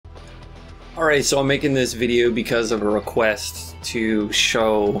Alright, so I'm making this video because of a request to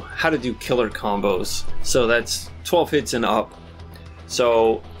show how to do killer combos. So that's 12 hits and up.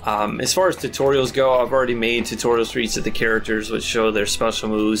 So as far as tutorials go, I've already made tutorials for each of the characters which show their special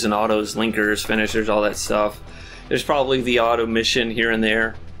moves and autos, linkers, finishers, all that stuff. There's probably the auto mission here and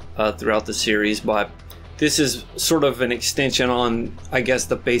there throughout the series, but this is sort of an extension on, I guess,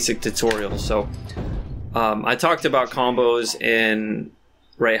 the basic tutorial. So I talked about combos and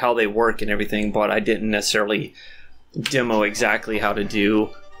how they work and everything, but I didn't necessarily demo exactly how to do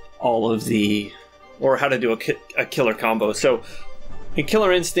all of the, or how to do a killer combo. So in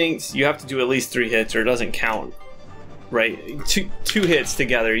Killer Instincts, you have to do at least 3 hits or it doesn't count, right? Two hits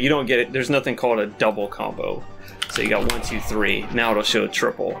together, you don't get it. There's nothing called a double combo. So you got 1, 2, 3. Now it'll show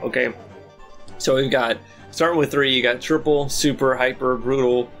triple, okay? So we've got, starting with 3, you got triple, super, hyper,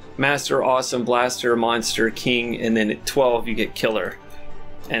 brutal, master, awesome, blaster, monster, king, and then at 12 you get killer.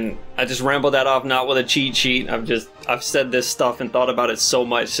 And I just rambled that off, not with a cheat sheet. I've said this stuff and thought about it so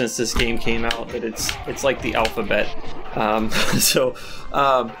much since this game came out that it's like the alphabet. All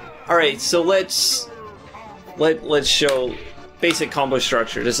right, so let's show basic combo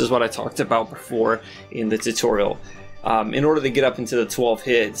structure. This is what I talked about before in the tutorial. In order to get up into the 12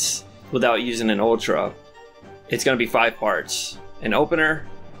 hits without using an ultra, it's going to be 5 parts: an opener,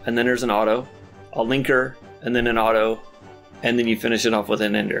 and then there's an auto, a linker, and then an auto, and then you finish it off with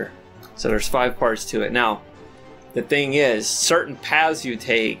an ender. So there's 5 parts to it. Now, the thing is, certain paths you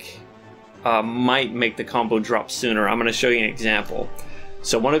take might make the combo drop sooner. I'm going to show you an example.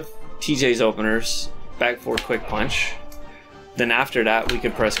 So one of TJ's openers, back forward quick punch. Then after that, we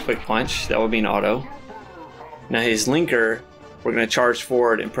could press quick punch. That would be an auto. Now his linker, we're going to charge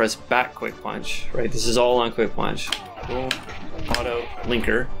forward and press back quick punch. Right? This is all on quick punch. Boom, auto,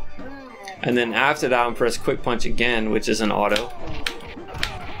 linker. And then after that, I'm press quick punch again, which is an auto.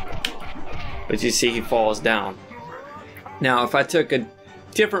 But you see he falls down. Now, if I took a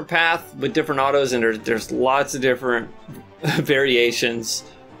different path with different autos, and there's lots of different variations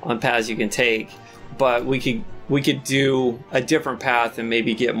on paths you can take, but we could do a different path and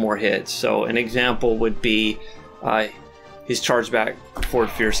maybe get more hits. So an example would be his charge back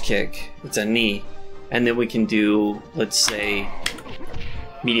forward fierce kick. It's a knee. And then we can do, let's say,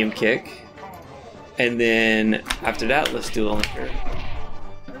 medium kick. And then after that, let's do a linker.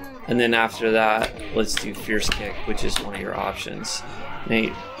 And then after that, let's do fierce kick, which is one of your options.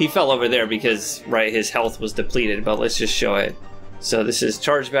 He fell over there because, his health was depleted, but let's just show it. So this is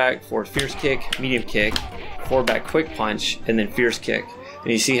charge back, forward fierce kick, medium kick, forward back quick punch, and then fierce kick.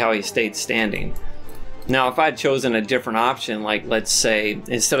 And you see how he stayed standing. Now, if I'd chosen a different option, like let's say,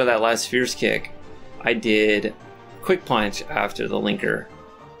 instead of that last fierce kick, I did quick punch after the linker.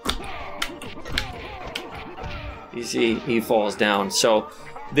 You see, he falls down. So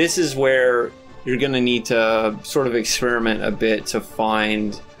this is where you're going to need to sort of experiment a bit to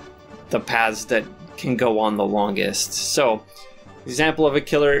find the paths that can go on the longest. So, example of a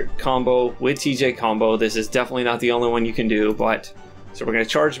killer combo with TJ combo. This is definitely not the only one you can do, but so we're going to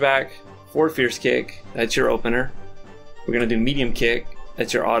charge back, forward fierce kick, that's your opener. We're going to do medium kick,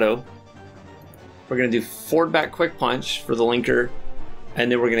 that's your auto. We're going to do forward back quick punch for the linker, and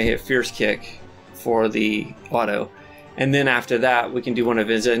then we're going to hit fierce kick for the auto. And then after that, we can do one of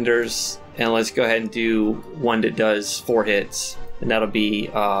his enders, and let's go ahead and do one that does 4 hits, and that'll be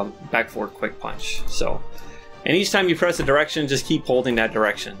back forward quick punch. So, and each time you press a direction, just keep holding that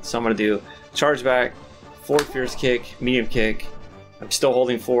direction. So I'm going to do charge back, forward fierce kick, medium kick. I'm still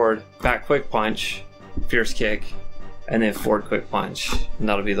holding forward, back quick punch, fierce kick, and then forward quick punch, and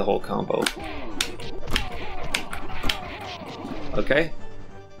that'll be the whole combo. Okay?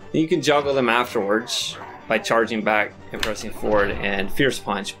 You can juggle them afterwards by charging back and pressing forward and fierce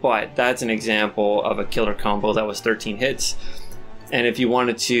punch, but that's an example of a killer combo that was 13 hits. And if you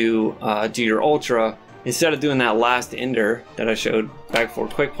wanted to do your ultra, instead of doing that last ender that I showed, back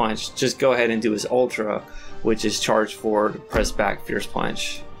forward quick punch, just go ahead and do his ultra, which is charge forward, press back, fierce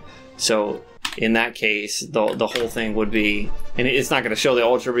punch. So in that case, the whole thing would be, and it's not going to show the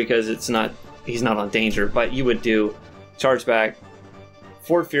ultra because he's not on danger, but you would do charge back,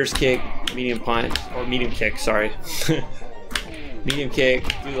 forward fierce kick, medium punch, or medium kick, sorry. Medium kick,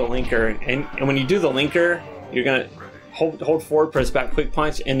 do the linker, and when you do the linker, you're gonna hold forward, press back quick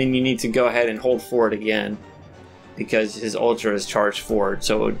punch, and then you need to go ahead and hold forward again because his ultra is charged forward.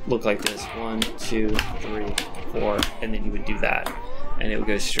 So it would look like this: 1, 2, 3, 4, and then you would do that, and it would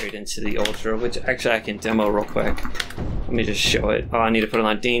go straight into the ultra, which actually I can demo real quick. Let me just show it. Oh, I need to put it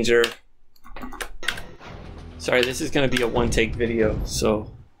on danger. Sorry, this is going to be a one-take video,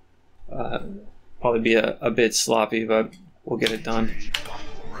 so probably be a bit sloppy, but we'll get it done.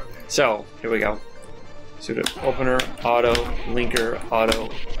 So here we go. Sort of opener, auto, linker, auto,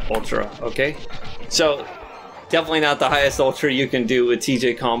 ultra. Okay, so definitely not the highest ultra you can do with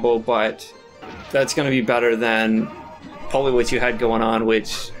TJ combo, but that's going to be better than probably what you had going on,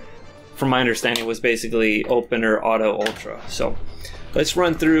 which from my understanding was basically opener, auto, ultra. So let's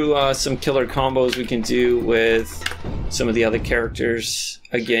run through some killer combos we can do with some of the other characters.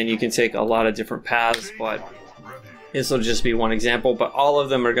 Again, you can take a lot of different paths, but this will just be one example, but all of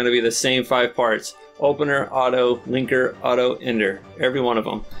them are going to be the same 5 parts. Opener, auto, linker, auto, ender. Every one of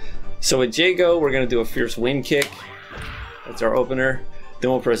them. So with JAGO, we're going to do a fierce wind kick. That's our opener.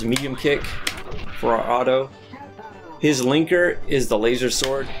 Then we'll press medium kick for our auto. His linker is the laser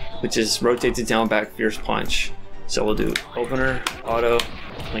sword, which is rotates it down, back, fierce punch. So we'll do opener, auto,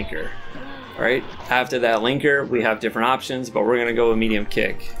 linker. Alright, after that linker, we have different options, but we're going to go with medium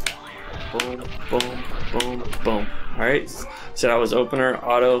kick. Boom, boom, boom, boom. Alright, so that was opener,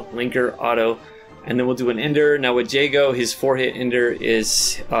 auto, linker, auto, and then we'll do an ender. Now with JAGO, his 4-hit ender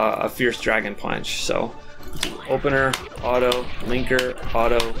is a fierce dragon punch. So opener, auto, linker,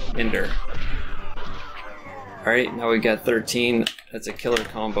 auto, ender. Alright, now we got 13. That's a killer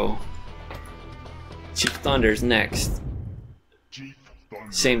combo. Chief Thunder's next.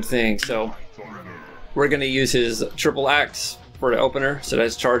 Same thing, so we're going to use his triple axe for the opener. So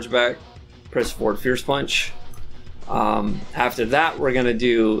that's charge back, press forward, fierce punch. After that, we're going to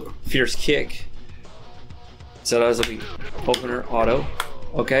do fierce kick. So that will be opener, auto.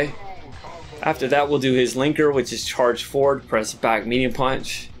 Okay. After that, we'll do his linker, which is charge forward, press back, medium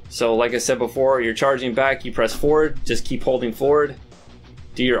punch. So like I said before, you're charging back, you press forward, just keep holding forward,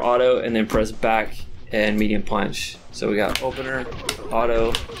 do your auto, and then press back and medium punch. So we got opener,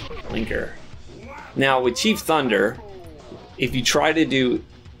 auto, linker. Now with Chief Thunder, if you try to do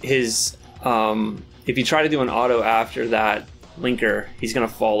his if you try to do an auto after that linker, he's gonna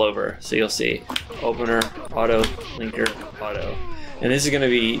fall over. So you'll see opener, auto, linker, auto. And this is gonna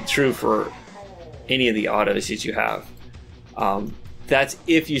be true for any of the autos that you have. That's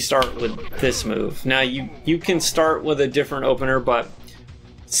if you start with this move. Now you can start with a different opener, but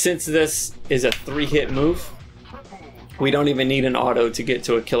since this is a 3-hit move, we don't even need an auto to get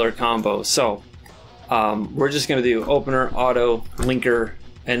to a killer combo. So we're just gonna do opener, auto, linker,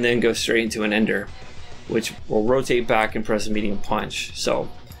 and then go straight into an ender, which will rotate back and press a medium punch. So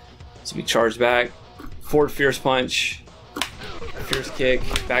we charge back, forward fierce punch, fierce kick,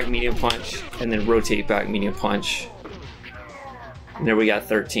 back medium punch, and then rotate back medium punch. And there we got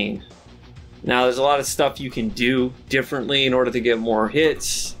 13. Now there's a lot of stuff you can do differently in order to get more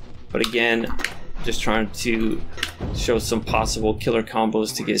hits, but again, just trying to show some possible killer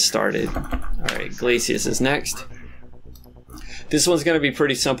combos to get started. Alright, GLACIUS is next. This one's going to be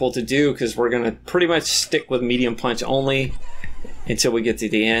pretty simple to do because we're going to pretty much stick with medium punch only until we get to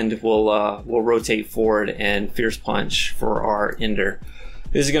the end. We'll rotate forward and fierce punch for our ender.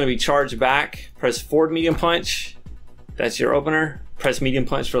 This is going to be charge back, press forward medium punch. That's your opener. Press medium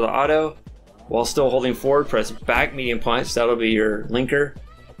punch for the auto. While still holding forward, press back medium punch. That'll be your linker.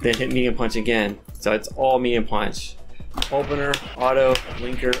 Then hit medium punch again. So it's all medium punch. Opener, auto,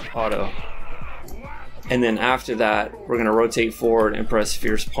 linker, auto. And then after that, we're going to rotate forward and press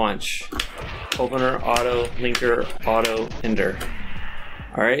fierce punch. Opener, auto, linker, auto, ender.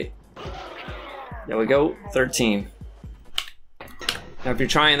 Alright. There we go. 13. Now if you're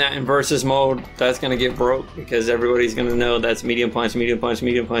trying that in versus mode, that's going to get broke because everybody's going to know that's medium punch, medium punch,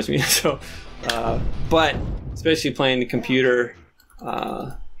 medium punch, medium. So, but especially playing the computer,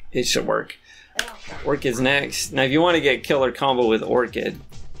 it should work. ORCHID's next. Now if you want to get killer combo with ORCHID,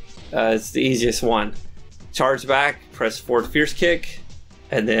 it's the easiest one. Charge back, press forward fierce kick,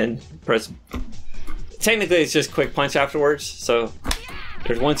 and then press. Technically, it's just quick punch afterwards. So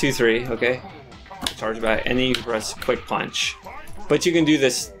there's 1, 2, 3. Okay, charge back, and then you can press quick punch. But you can do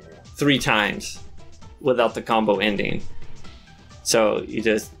this 3 times without the combo ending. So you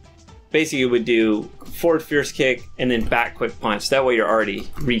just basically would do forward fierce kick and then back quick punch. That way you're already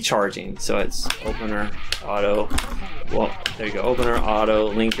recharging. So it's opener, auto. Well, there you go. Opener,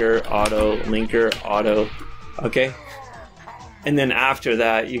 auto, linker, auto. Okay. And then after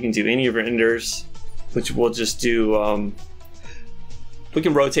that, you can do any of your enders, which we'll just do. We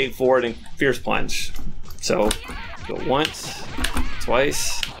can rotate forward and fierce punch. So go once,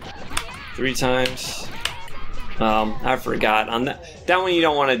 twice, 3 times. I forgot on that one. You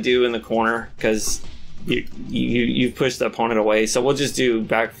don't want to do in the corner because you push the opponent away. So we'll just do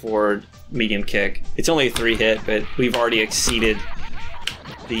back forward medium kick. It's only a 3-hit, but we've already exceeded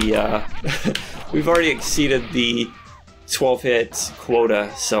the 12-hit quota.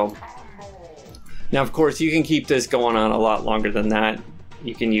 So now, of course, you can keep this going on a lot longer than that.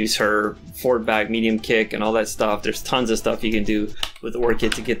 You can use her forward back medium kick and all that stuff. There's tons of stuff you can do with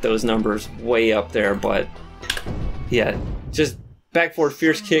ORCHID to get those numbers way up there. But yeah, just back forward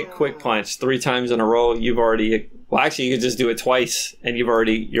fierce kick, quick punch 3 times in a row. You've already, well, actually you could just do it twice and you're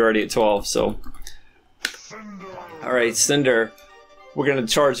already at 12. So all right, Cinder, we're gonna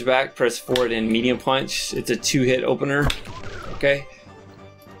charge back, press forward and medium punch. It's a 2-hit opener. Okay,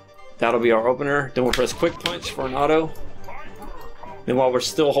 that'll be our opener. Then we'll press quick punch for an auto. Then while we're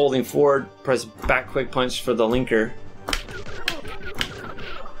still holding forward, press back quick punch for the linker.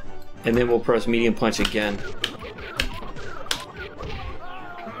 And then we'll press medium punch again.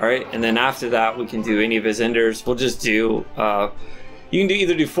 Alright, and then after that we can do any of his enders. We'll just do, you can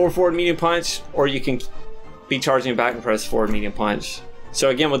either do forward medium punch, or you can be charging back and press forward medium punch. So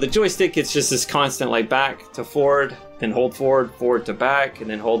again, with the joystick, it's just this constant, like back to forward, then hold forward, forward to back, and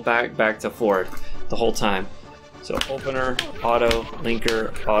then hold back, back to forward the whole time. So opener, auto,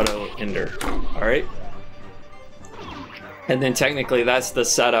 linker, auto, ender. All right. And then technically that's the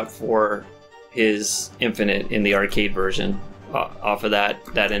setup for his infinite in the arcade version off of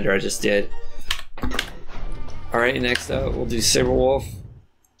that ender I just did. All right, next up we'll do SABREWULF.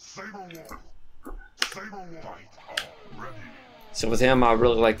 So with him, I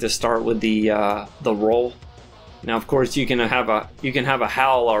really like to start with the roll. Now, of course, you can have a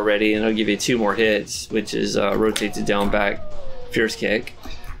howl already, and it'll give you 2 more hits, which is rotate to down back, fierce kick.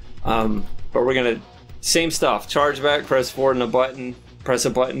 But we're gonna same stuff: charge back, press forward and a button, press a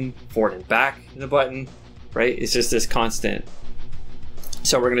button, forward and back and a button. Right? It's just this constant.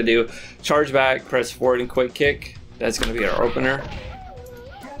 So we're gonna do charge back, press forward and quick kick. That's gonna be our opener.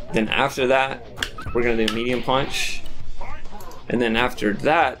 Then after that, we're gonna do medium punch. And then after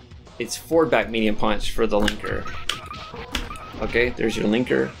that, it's forward back medium punch for the linker. Okay, there's your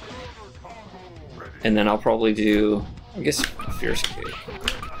linker. And then I'll probably do, I guess, fierce kick.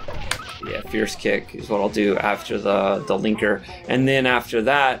 Yeah, fierce kick is what I'll do after the linker. And then after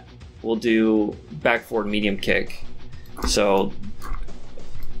that, we'll do back forward medium kick. So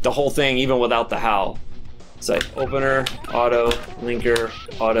the whole thing, even without the howl. It's like opener, auto, linker,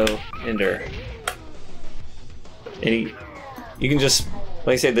 auto, ender. And you can just,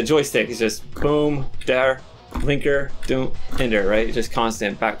 like I say, the joystick is just boom, there, linker, doom, ender, right? It's just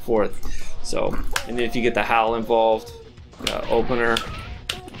constant back forth. So, and then if you get the howl involved, opener,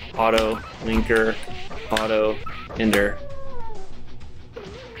 auto, linker, auto, ender.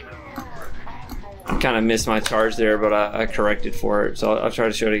 I kind of missed my charge there, but I corrected for it. So I'll try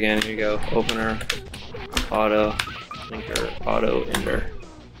to show it again. Here you go, opener, auto, linker, auto, ender.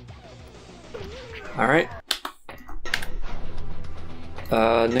 All right.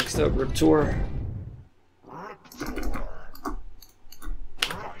 Next up, RIPTOR.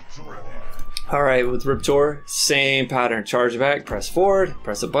 Alright, with RIPTOR, same pattern. Charge back, press forward,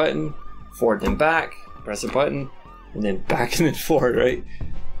 press a button, forward then back, press a button, and then back and then forward, right?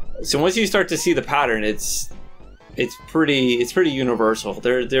 So once you start to see the pattern, it's pretty universal.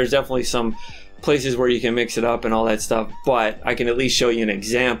 There's definitely some places where you can mix it up and all that stuff, but I can at least show you an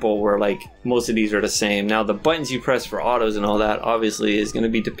example where like most of these are the same. Now the buttons you press for autos and all that obviously is going to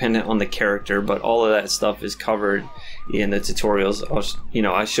be dependent on the character, but all of that stuff is covered in the tutorials.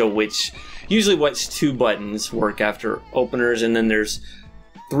 I show usually what's 2 buttons work after openers, and then there's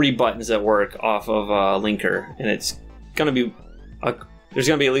 3 buttons that work off of linker, and it's going to be there's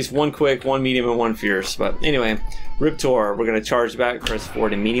going to be at least 1 quick, 1 medium, and 1 fierce. But anyway, RIPTOR, we're going to charge back, press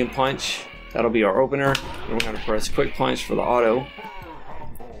forward and medium punch. That'll be our opener. And we're going to press quick punch for the auto.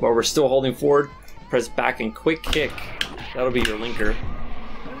 While we're still holding forward, press back and quick kick. That'll be your linker.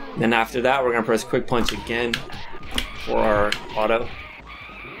 Then after that, we're going to press quick punch again for our auto.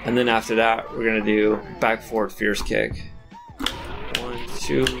 And then after that, we're going to do back forward fierce kick. 1,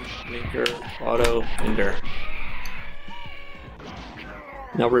 2, linker, auto, ender.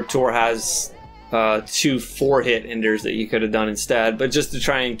 Now RIPTOR has 2 4-hit enders that you could have done instead, but just to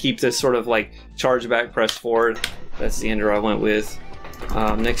try and keep this sort of like charge back, press forward, that's the ender I went with.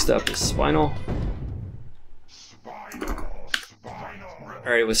 Next up is SPINAL.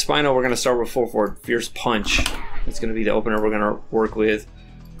 Alright, with SPINAL we're going to start with forward fierce punch. It's going to be the opener we're going to work with,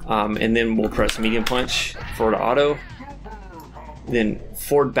 and then we'll press medium punch for the auto. Then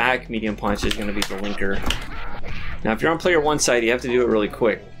forward back medium punch is going to be the linker. Now if you're on player 1 side, you have to do it really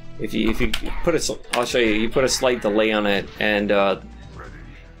quick. If you put I'll show you. You put a slight delay on it, and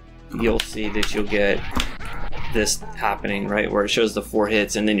you'll see that you'll get this happening, right, where it shows the 4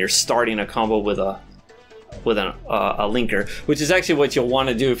 hits, and then you're starting a combo with a linker, which is actually what you'll want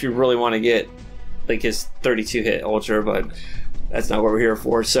to do if you really want to get like his 32 hit ultra, but that's not what we're here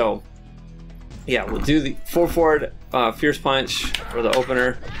for. So yeah, we'll do the forward fierce punch for the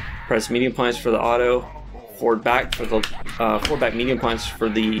opener, press medium punch for the auto, forward back for the forward back medium punch for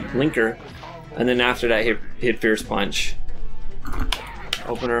the linker, and then after that hit fierce punch.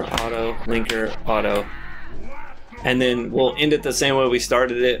 Opener, auto, linker, auto. And then we'll end it the same way we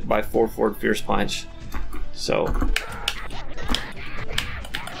started it by forward fierce punch. So,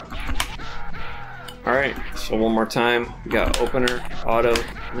 alright, so one more time. We got opener, auto,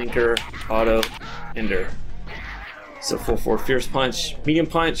 linker, auto, ender. So full forward fierce punch, medium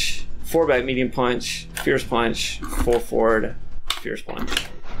punch, forward back medium punch, fierce punch, full forward fierce punch.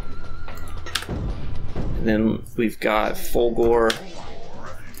 And then we've got FULGORE,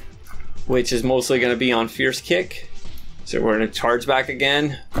 which is mostly going to be on fierce kick. So we're going to charge back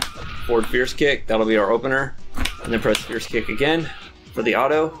again, forward fierce kick, that'll be our opener, and then press fierce kick again for the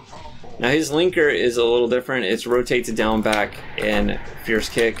auto. Now his linker is a little different. It's rotate to down back and fierce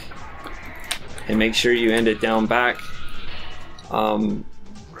kick, and make sure you end it down back. I've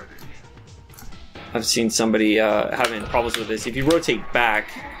seen somebody having problems with this. If you rotate back,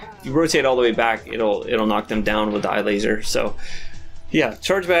 if you rotate all the way back, it'll knock them down with the eye laser. So yeah,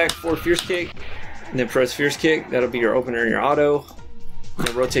 charge back, forward fierce kick, and then press fierce kick. That'll be your opener and your auto. And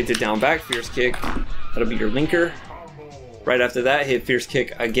then rotate to down back, fierce kick. That'll be your linker. Right after that, hit fierce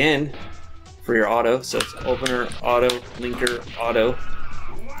kick again for your auto. So it's opener, auto, linker, auto.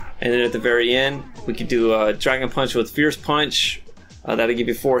 And then at the very end, we could do a dragon punch with fierce punch. That'll give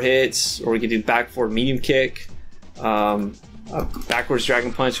you 4 hits. Or we could do back forward medium kick. A backwards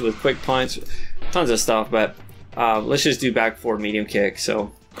dragon punch with quick punch. Tons of stuff, but let's just do back forward medium kick.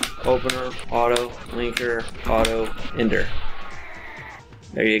 So opener, auto, linker, auto, ender.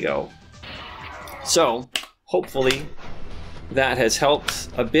 There you go. So hopefully that has helped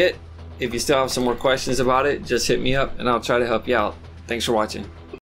a bit. If you still have some more questions about it, just hit me up and I'll try to help you out. Thanks for watching.